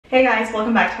Hey guys,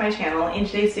 welcome back to my channel. In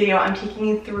today's video, I'm taking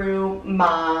you through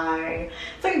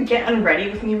it's like a get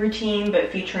unready with me routine, but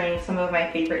featuring some of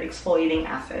my favorite exfoliating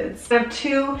acids. I have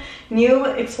two new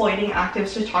exfoliating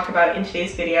actives to talk about in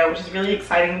today's video, which is really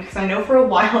exciting because I know for a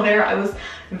while there I was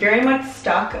very much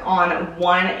stuck on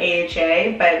one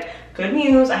AHA, but good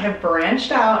news, I have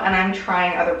branched out and I'm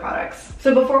trying other products.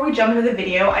 So before we jump into the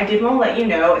video, I did want to let you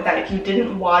know that if you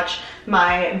didn't watch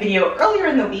my video earlier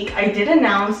in the week, I did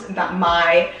announce that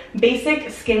my basic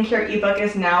skincare ebook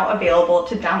is now available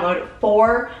to download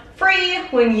for free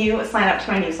when you sign up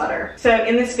to my newsletter. So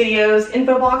in this video's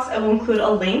info box, I will include a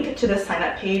link to the sign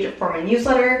up page for my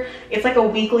newsletter. It's like a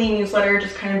weekly newsletter,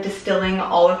 just kind of distilling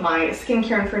all of my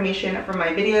skincare information from my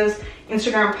videos,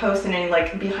 Instagram posts, and any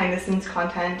like behind the scenes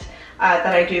content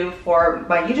that I do for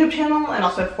my YouTube channel and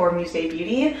also for Muse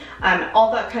Beauty.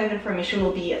 All that kind of information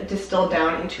will be distilled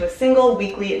down into a single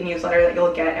weekly newsletter that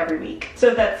you'll get every week. So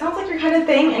if that sounds like your kind of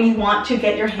thing and you want to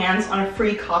get your hands on a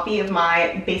free copy of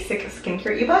my basic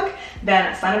skincare ebook,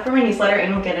 then sign up for my newsletter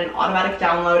and you'll get an automatic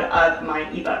download of my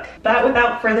ebook. But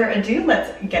without further ado,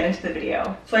 let's get into the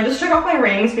video. So I just took off my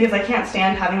rings because I can't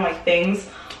stand having like things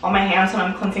on my hands when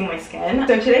I'm cleansing my skin.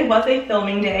 So today was a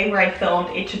filming day where I filmed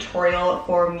a tutorial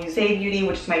for Muse Beauty,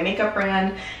 which is my makeup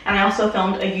brand, and I also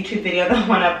filmed a YouTube video that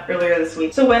went up earlier this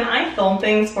week. So when I film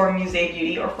things for Muse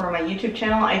Beauty or for my YouTube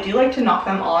channel, I do like to knock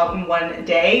them all out in one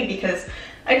day because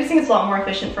I just think it's a lot more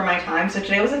efficient for my time. So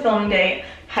today was a filming day,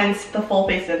 hence the full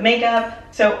face of makeup.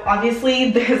 So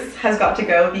obviously this has got to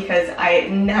go because I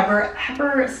never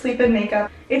ever sleep in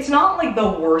makeup. It's not like the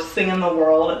worst thing in the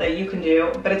world that you can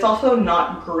do, but it's also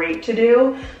not great to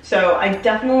do. So I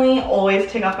definitely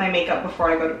always take off my makeup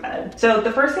before I go to bed. So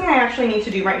the first thing I actually need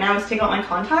to do right now is take out my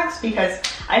contacts because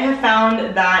I have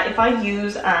found that if I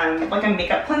use like a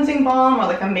makeup cleansing balm or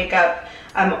like a makeup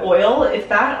oil, if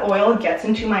that oil gets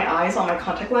into my eyes on my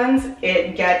contact lens,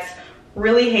 it gets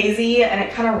really hazy and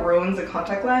it kind of ruins the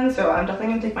contact lens. So I'm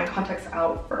definitely gonna take my contacts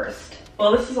out first.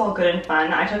 Well, this is all good and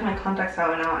fun. I took my contacts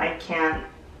out and now I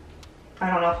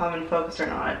don't know if I'm in focus or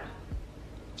not.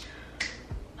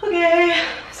 Okay,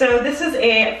 so this is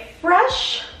a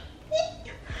fresh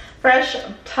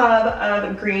tub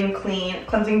of Green Clean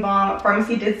Cleansing Balm.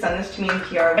 Pharmacy did send this to me in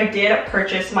PR. I did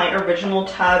purchase my original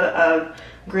tub of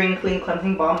Green Clean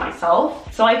Cleansing Balm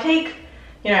myself. So I take,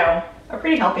 you know, a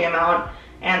pretty healthy amount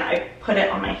and I put it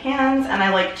on my hands and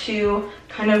I like to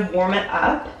kind of warm it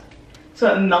up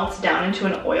so it melts down into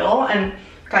an oil. And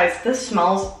guys, this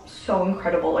smells so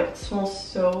incredible. Like, it smells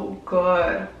so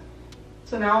good.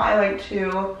 So now I like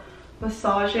to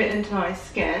massage it into my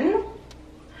skin.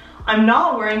 I'm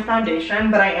not wearing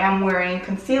foundation, but I am wearing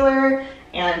concealer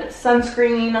and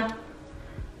sunscreen,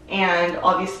 and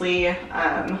obviously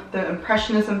the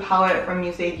Impressionism palette from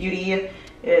Muse Beauty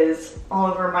is all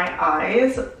over my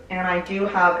eyes, and I do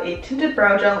have a tinted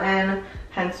brow gel in,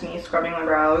 hence me scrubbing my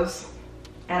brows,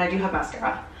 and I do have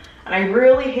mascara. And I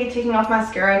really hate taking off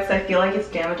mascara because I feel like it's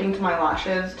damaging to my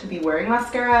lashes to be wearing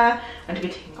mascara and to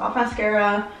be taking off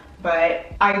mascara, but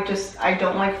I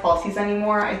don't like falsies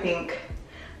anymore. I think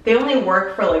they only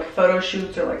work for like photo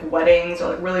shoots or like weddings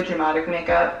or like really dramatic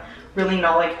makeup, really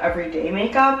not like everyday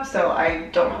makeup, so I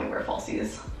don't really wear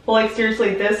falsies. But like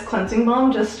seriously, this cleansing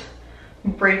balm just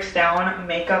breaks down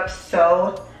makeup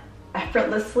so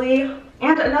effortlessly.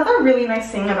 And another really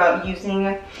nice thing about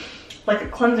using like a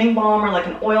cleansing balm or like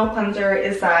an oil cleanser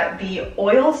is that the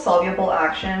oil soluble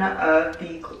action of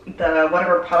the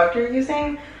whatever product you're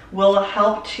using will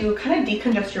help to kind of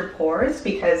decongest your pores,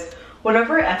 because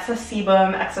whatever excess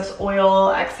sebum, excess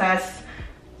oil,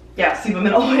 sebum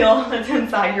and oil that's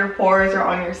inside your pores or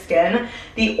on your skin,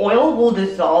 the oil will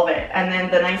dissolve it. And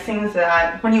then the nice thing is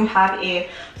that when you have a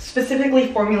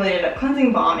specifically formulated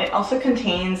cleansing balm, it also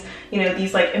contains, you know,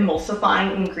 these like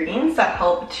emulsifying ingredients that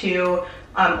help to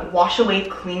wash away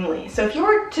cleanly. So if you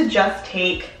were to just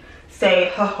take,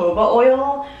 say, jojoba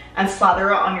oil and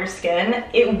slather it on your skin,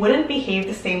 it wouldn't behave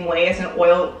the same way as an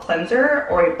oil cleanser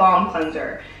or a balm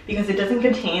cleanser because it doesn't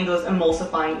contain those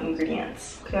emulsifying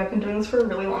ingredients. Okay, I've been doing this for a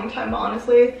really long time, but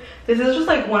honestly, this is just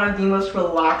like one of the most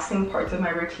relaxing parts of my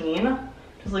routine.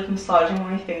 Just like massaging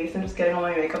my face and just getting all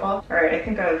my makeup off. All right, I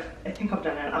think I've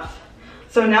done enough.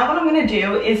 So now what I'm gonna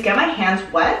do is get my hands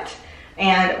wet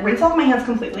and rinse off my hands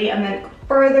completely and then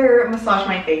further massage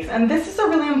my face. And this is a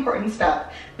really important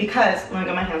step because I'm gonna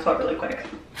get my hands wet really quick.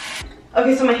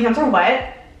 Okay, so my hands are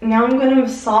wet. Now I'm gonna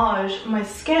massage my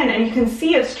skin, and you can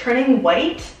see it's turning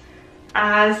white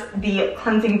as the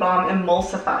cleansing balm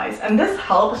emulsifies. And this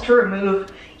helps to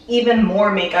remove even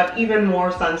more makeup, even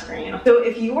more sunscreen. So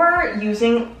if you are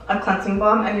using a cleansing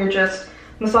balm and you're just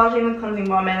massaging the cleansing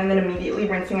balm in and then immediately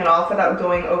rinsing it off without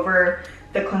going over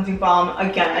the cleansing balm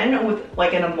again with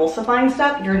like an emulsifying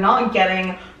step, you're not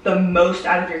getting the most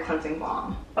out of your cleansing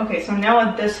balm. Okay, so now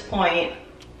at this point,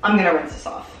 I'm gonna rinse this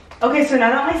off. Okay, so now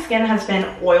that my skin has been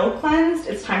oil cleansed,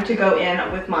 it's time to go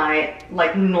in with my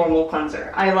like normal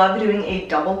cleanser. I love doing a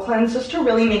double cleanse just to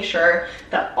really make sure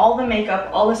that all the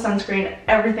makeup, all the sunscreen,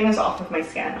 everything is off of my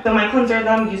skin. So my cleanser that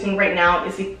I'm using right now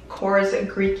is the Korres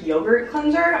Greek Yogurt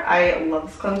Cleanser. I love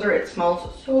this cleanser. It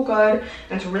smells so good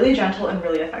and it's really gentle and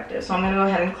really effective. So I'm gonna go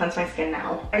ahead and cleanse my skin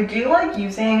now. I do like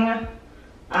using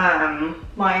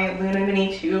my Luna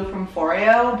Mini 2 from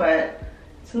Foreo, but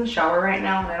it's in the shower right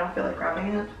now and I don't feel like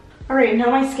grabbing it. All right, now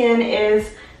my skin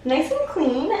is nice and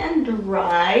clean and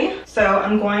dry. So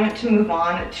I'm going to move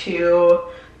on to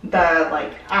the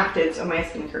like actives of my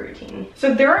skincare routine.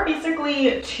 So there are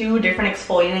basically 2 different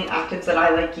exfoliating actives that I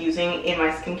like using in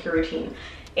my skincare routine.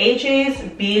 AHAs,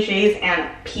 BHAs, and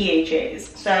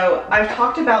PHAs. So I've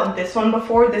talked about this one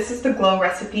before. This is the Glow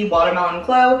Recipe Watermelon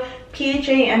Glow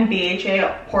PHA and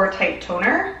BHA Pore Tight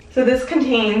Toner. So this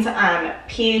contains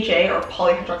PHA or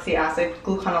polyhydroxy acid,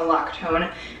 gluconolactone,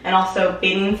 and also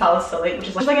betaine salicylate, which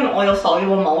is like an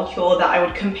oil-soluble molecule that I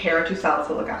would compare to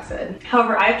salicylic acid.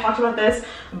 However, I have talked about this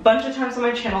a bunch of times on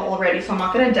my channel already, so I'm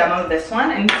not going to demo this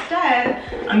one. Instead,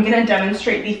 I'm going to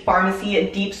demonstrate the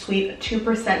Pharmacy Deep Sweep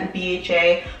 2%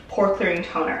 BHA Pore Clearing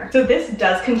Toner. So this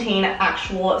does contain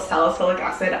actual salicylic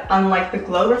acid, unlike the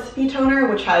Glow Recipe Toner,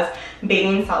 which has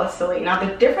betaine salicylate. Now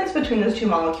the difference between those 2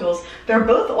 molecules, they're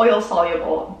both oil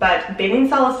soluble, but betaine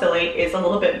salicylate is a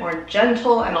little bit more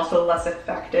gentle and also less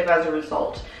effective as a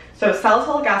result. So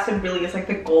salicylic acid really is like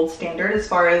the gold standard as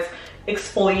far as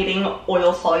exfoliating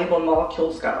oil soluble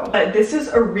molecules go. But this is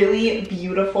a really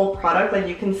beautiful product that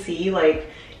you can see, like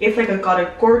it's like got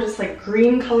a gorgeous like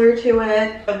green color to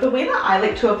it. But the way that I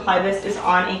like to apply this is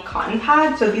on a cotton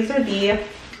pad. So these are the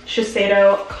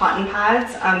Shiseido cotton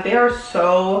pads. They are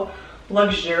so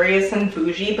luxurious and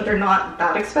bougie, but they're not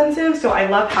that expensive. So I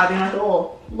love having like a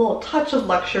little touch of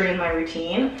luxury in my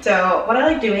routine. So what I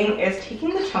like doing is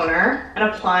taking the toner and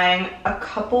applying a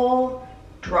couple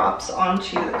drops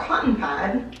onto the cotton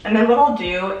pad. And then what I'll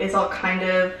do is I'll kind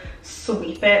of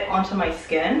sweep it onto my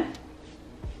skin.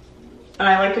 And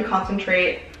I like to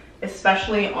concentrate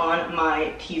especially on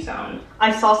my T-zone.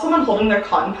 I saw someone holding their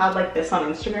cotton pad like this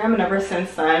on Instagram, and ever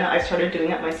since then I started doing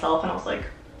it myself and I was like,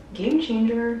 game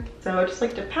changer. So I just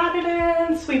like to pat it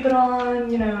in, sweep it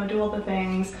on, you know, do all the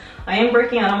things. I am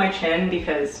breaking out on my chin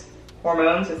because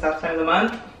hormones, it's that time of the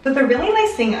month. But the really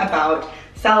nice thing about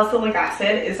salicylic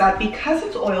acid is that because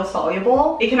it's oil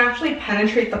soluble, it can actually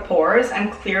penetrate the pores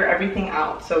and clear everything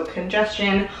out. So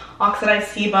congestion, oxidized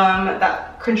sebum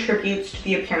that contributes to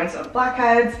the appearance of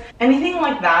blackheads, anything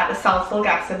like that, salicylic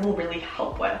acid will really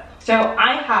help with. So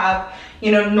I have,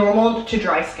 you know, normal to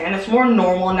dry skin. It's more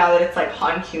normal now that it's like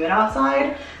hot and humid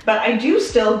outside, but I do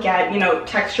still get, you know,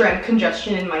 texture and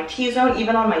congestion in my T-zone,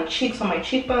 even on my cheeks, on my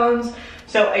cheekbones.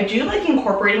 So I do like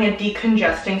incorporating a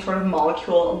decongesting sort of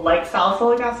molecule like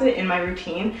salicylic acid in my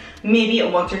routine, maybe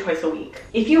once or twice a week.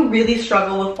 If you really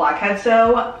struggle with blackheads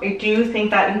though, I do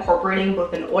think that incorporating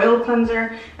both an oil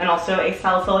cleanser and also a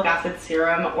salicylic acid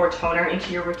serum or toner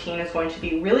into your routine is going to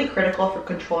be really critical for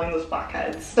controlling those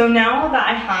blackheads. So now that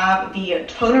I have the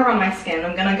toner on my skin,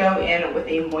 I'm gonna go in with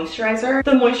a moisturizer.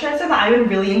 The moisturizer that I've been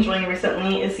really enjoying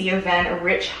recently is the Avène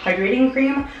Rich Hydrating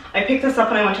Cream. I picked this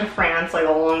up when I went to France like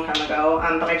a long time ago,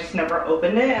 but I just never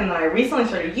opened it, and then I recently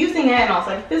started using it and I was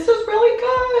like, this is really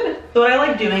good. So what I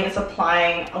like doing is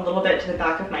applying a little bit to the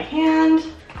back of my hand,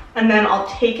 and then I'll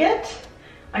take it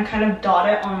and kind of dot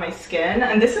it on my skin.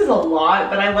 And this is a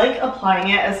lot, but I like applying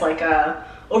it as like a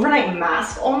overnight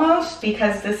mask almost,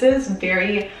 because this is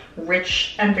very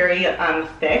rich and very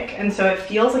thick, and so it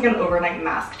feels like an overnight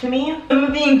mask to me. Some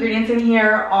of the ingredients in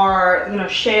here are, you know,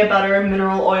 shea butter,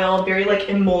 mineral oil, very like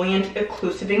emollient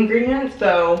occlusive ingredients.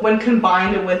 So when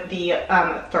combined with the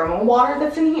thermal water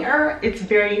that's in here, it's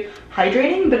very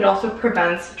hydrating, but it also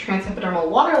prevents transepidermal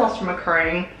water loss from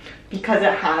occurring because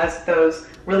it has those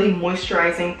really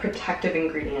moisturizing protective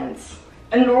ingredients.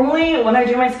 And normally when I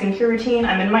do my skincare routine,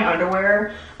 I'm in my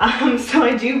underwear, so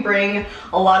I do bring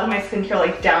a lot of my skincare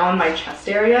like down my chest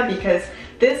area, because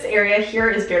this area here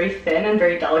is very thin and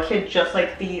very delicate, just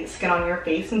like the skin on your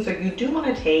face, and so you do want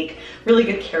to take really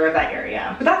good care of that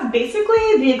area. But that's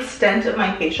basically the extent of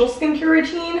my facial skincare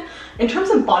routine. In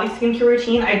terms of body skincare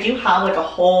routine, I do have like a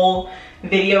whole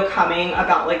video coming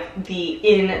about like the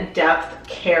in-depth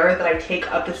care that I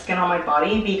take of the skin on my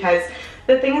body, because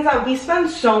the thing is that we spend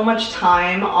so much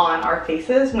time on our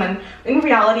faces when in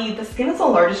reality the skin is the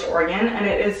largest organ, and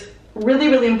it is really,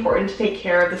 really important to take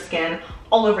care of the skin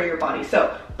all over your body.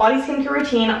 So body skincare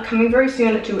routine coming very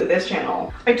soon to this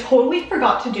channel. I totally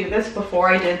forgot to do this before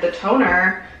I did the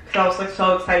toner because I was like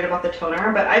so excited about the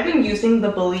toner, but I've been using the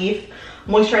Belief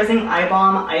Moisturizing Eye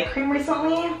Balm eye cream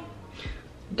recently.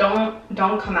 Don't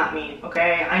come at me,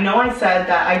 okay? I know I said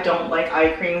that I don't like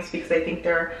eye creams because I think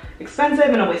they're expensive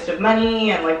and a waste of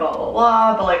money and like blah blah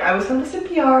blah, but like I was sent this in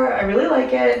PR. I really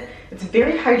like it. It's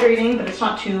very hydrating, but it's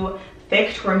not too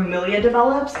thick to where milia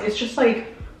develops. It's just like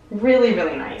really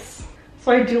nice.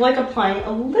 So I do like applying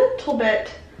a little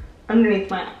bit underneath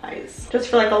my eyes just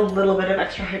for like a little bit of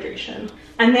extra hydration.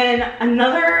 And then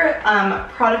another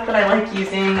product that I like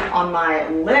using on my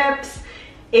lips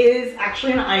is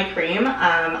actually an eye cream.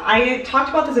 I talked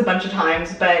about this a bunch of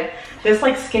times, but this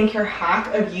like skincare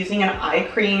hack of using an eye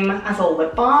cream as a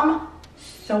lip balm,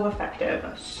 so effective,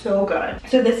 so good.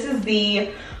 So this is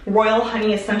the Royal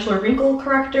Honey Essential Wrinkle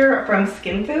Corrector from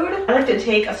Skin Food. I like to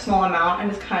take a small amount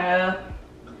and just kind of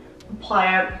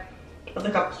apply it as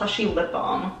like a plushy lip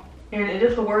balm. And it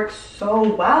just works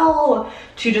so well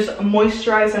to just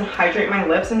moisturize and hydrate my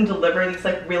lips and deliver these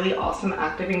like really awesome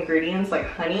active ingredients like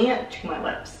honey to my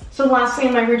lips. So lastly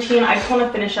in my routine, I just want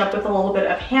to finish up with a little bit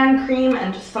of hand cream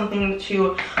and just something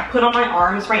to put on my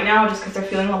arms right now just because they're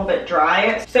feeling a little bit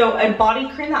dry. So a body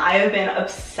cream that I have been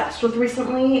obsessed with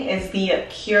recently is the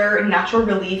Pure Natural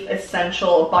Relief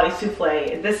Essential Body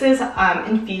Souffle. This is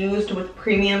infused with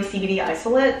premium CBD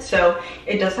isolate, so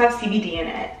it does have CBD in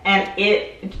it, and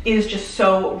it is just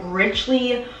so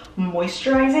richly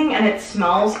moisturizing and it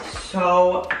smells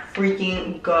so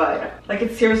freaking good. Like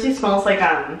it seriously smells like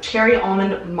cherry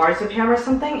almond marzipan or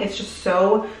something. It's just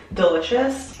so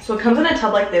delicious. So it comes in a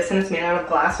tub like this and it's made out of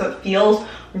glass, so it feels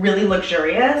really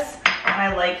luxurious. And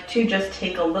I like to just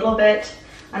take a little bit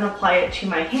and apply it to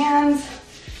my hands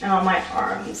and on my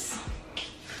arms.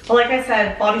 But like I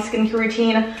said, body skincare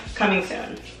routine coming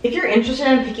soon. If you're interested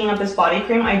in picking up this body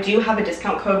cream, I do have a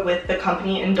discount code with the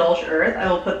company Indulge Earth. I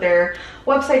will put their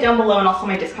website down below and also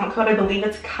my discount code. I believe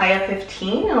it's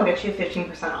Kaya15 and it'll get you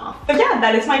 15% off. But yeah,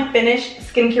 that is my finished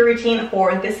skincare routine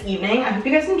for this evening. I hope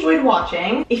you guys enjoyed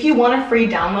watching. If you want a free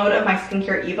download of my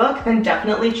skincare ebook, then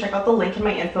definitely check out the link in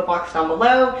my info box down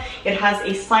below. It has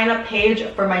a sign up page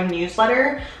for my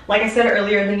newsletter. Like I said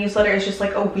earlier, the newsletter is just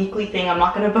like a weekly thing. I'm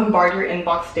not gonna bombard your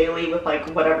inbox daily with like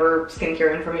whatever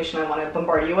skincare information I want to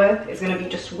bombard you with. It's gonna be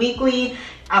just weekly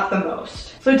at the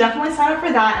most. So definitely sign up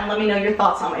for that and let me know your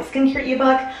thoughts on my skincare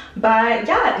ebook. But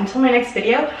yeah, until my next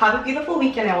video, have a beautiful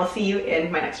weekend and I will see you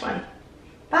in my next one.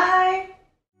 Bye!